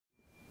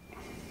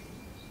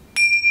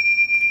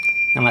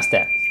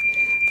Namaste.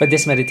 For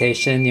this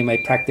meditation, you may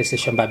practice the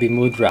Shambhavi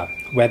Mudra,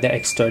 whether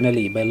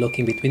externally by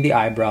looking between the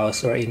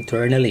eyebrows or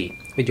internally.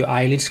 With your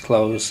eyelids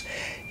closed,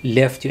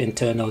 lift your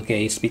internal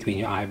gaze between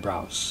your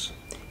eyebrows.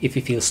 If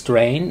you feel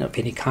strain of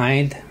any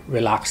kind,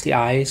 relax the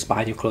eyes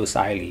behind your closed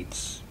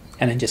eyelids,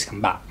 and then just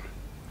come back.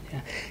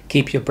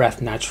 Keep your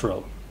breath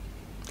natural.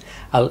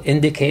 I'll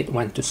indicate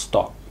when to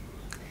stop.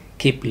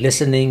 Keep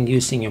listening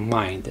using your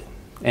mind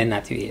and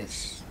not your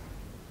ears.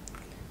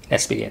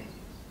 Let's begin.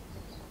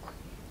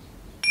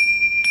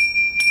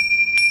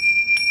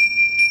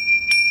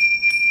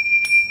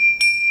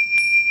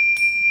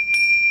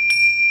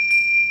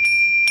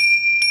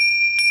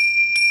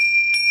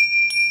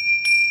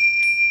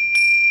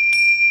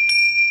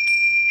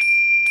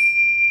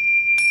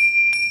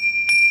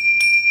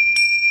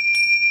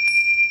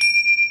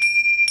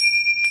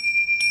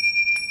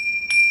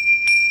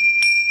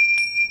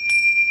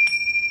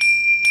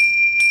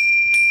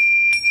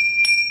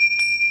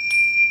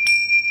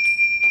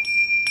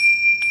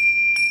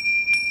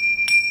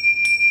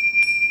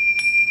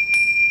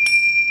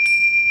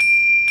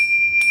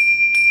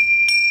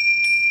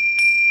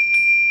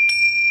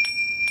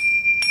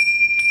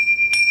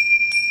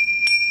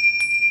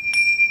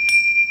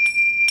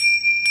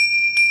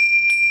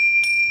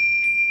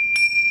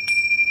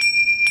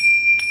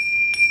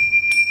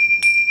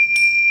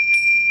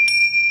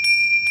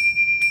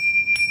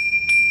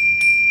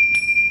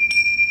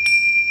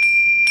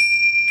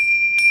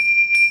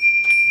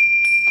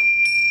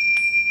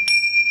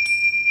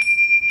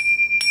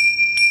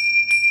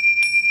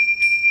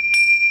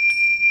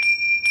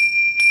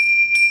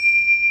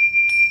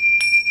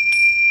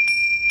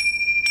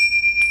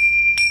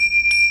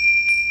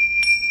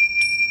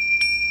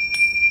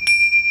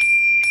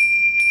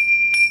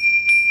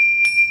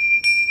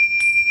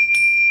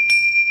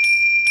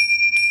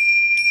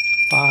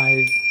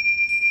 Five,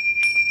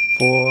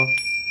 4,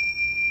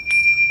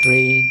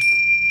 3,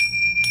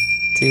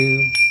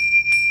 2,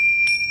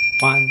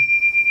 1.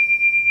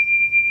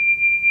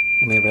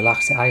 You may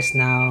relax the eyes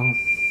now.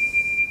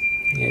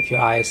 If your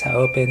eyes are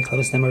open,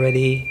 close them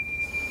already.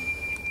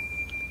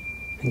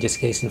 And just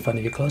gaze in front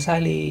of your closed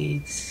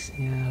eyelids.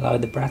 Allow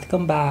the breath to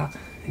come back,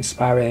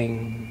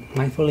 inspiring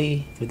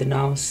mindfully through the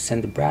nose.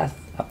 Send the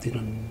breath up to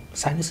the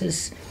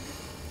sinuses,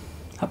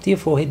 up to your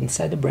forehead,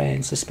 inside the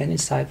brain. Suspend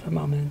inside for a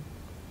moment.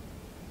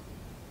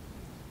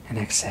 And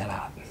exhale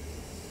out.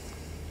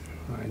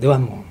 All right, do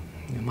one more.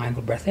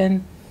 Mindful breath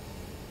in.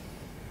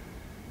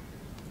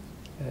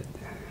 Good.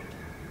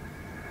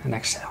 And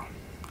exhale.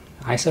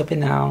 Eyes open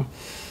now.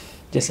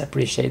 Just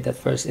appreciate that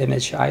first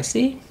image your eyes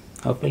see.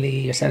 Hopefully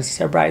your senses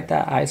are bright,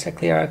 the eyes are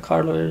clear,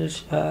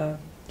 colors,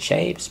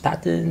 shapes,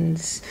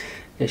 patterns.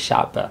 They're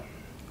sharper.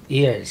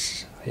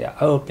 Ears are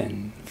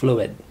open,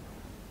 fluid.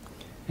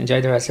 Enjoy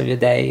the rest of your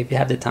day. If you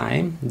have the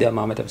time, do a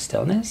moment of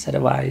stillness.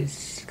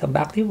 Otherwise, come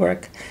back to your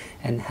work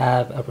and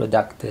have a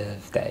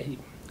productive day.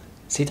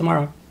 See you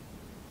tomorrow.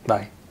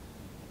 Bye.